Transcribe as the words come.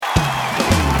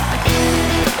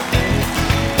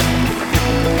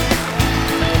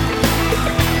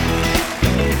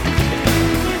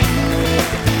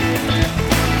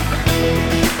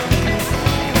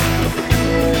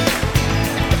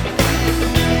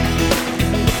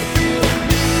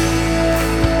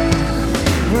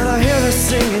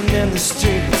singing in the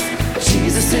streets.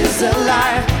 Jesus is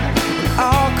alive, and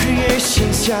all creation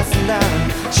shouts aloud.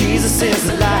 Jesus is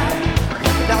alive.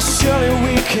 Now surely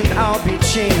we can all be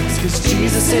changed, 'cause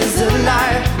Jesus is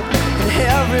alive, and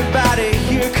everybody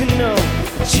here can know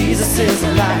Jesus is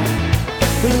alive.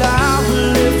 Well, I will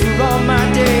live for all my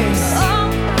days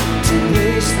to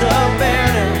reach the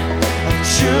banner of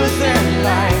truth and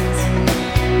light,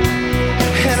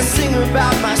 and I sing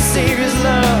about my Savior's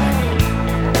love.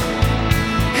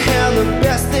 And the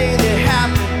best thing that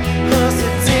happened was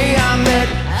the day I met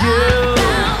you.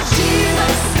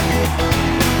 Jesus.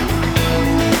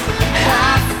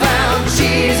 I found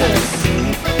Jesus.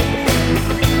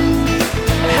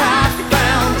 I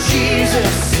found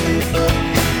Jesus.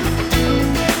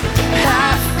 I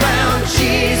found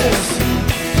Jesus.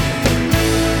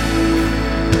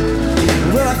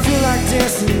 Well, I feel like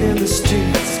dancing in the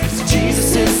streets, 'cause Jesus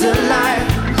is alive.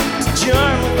 To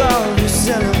join with all who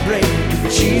celebrate,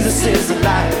 Jesus is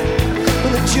alive.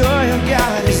 Well, the joy of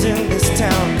God is in this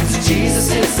town, 'cause Jesus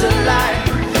is alive.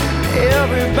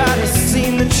 Everybody's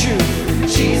seen the truth.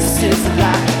 Jesus is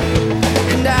alive.